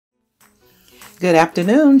Good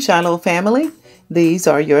afternoon, Shiloh family. These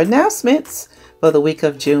are your announcements for the week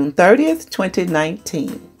of June 30th,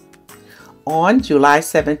 2019. On July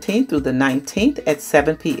 17th through the 19th at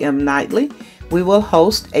 7 p.m. nightly, we will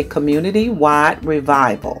host a community-wide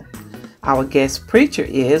revival. Our guest preacher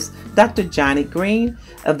is Dr. Johnny Green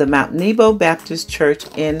of the Mount Nebo Baptist Church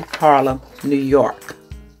in Harlem, New York.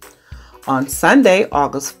 On Sunday,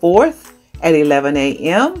 August 4th at 11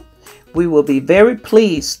 a.m., we will be very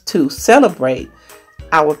pleased to celebrate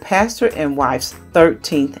our pastor and wife's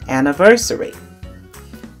 13th anniversary.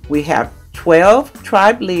 We have 12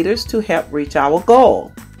 tribe leaders to help reach our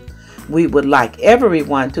goal. We would like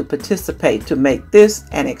everyone to participate to make this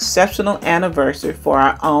an exceptional anniversary for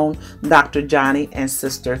our own Dr. Johnny and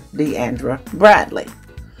Sister Deandra Bradley.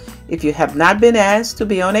 If you have not been asked to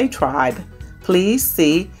be on a tribe, please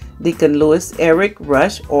see Deacon Louis Eric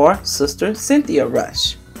Rush or Sister Cynthia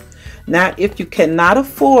Rush. Now, if you cannot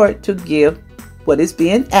afford to give what is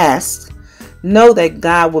being asked, know that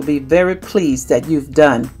God will be very pleased that you've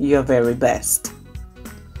done your very best.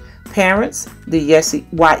 Parents, the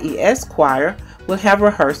YES choir will have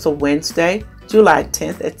rehearsal Wednesday, July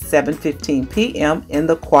 10th at 7:15 p.m. in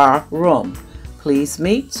the choir room. Please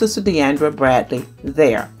meet Sister Deandra Bradley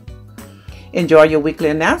there. Enjoy your weekly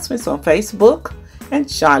announcements on Facebook and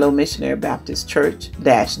Shiloh Missionary Baptist Church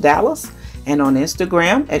Dallas, and on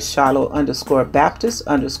Instagram at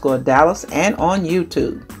Shiloh_Baptist_Dallas, and on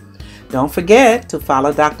YouTube. Don't forget to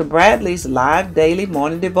follow Dr. Bradley's live daily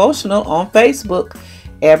morning devotional on Facebook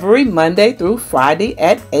every Monday through Friday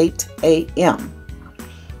at 8 a.m.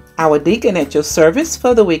 Our deacon at your service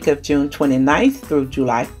for the week of June 29th through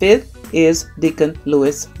July 5th is Deacon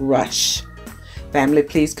Louis Rush. Family,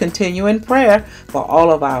 please continue in prayer for all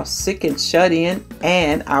of our sick and shut-in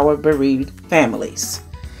and our bereaved families.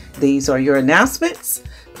 These are your announcements.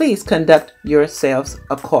 Please conduct yourselves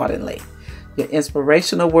accordingly. Your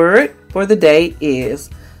inspirational word for the day is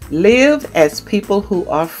live as people who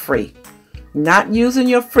are free, not using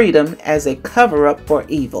your freedom as a cover-up for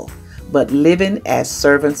evil, but living as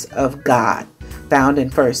servants of God. Found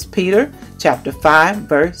in 1 Peter chapter 5,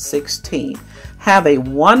 verse 16. Have a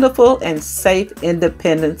wonderful and safe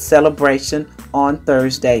Independence celebration on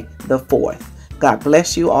Thursday the 4th. God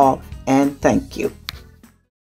bless you all and thank you.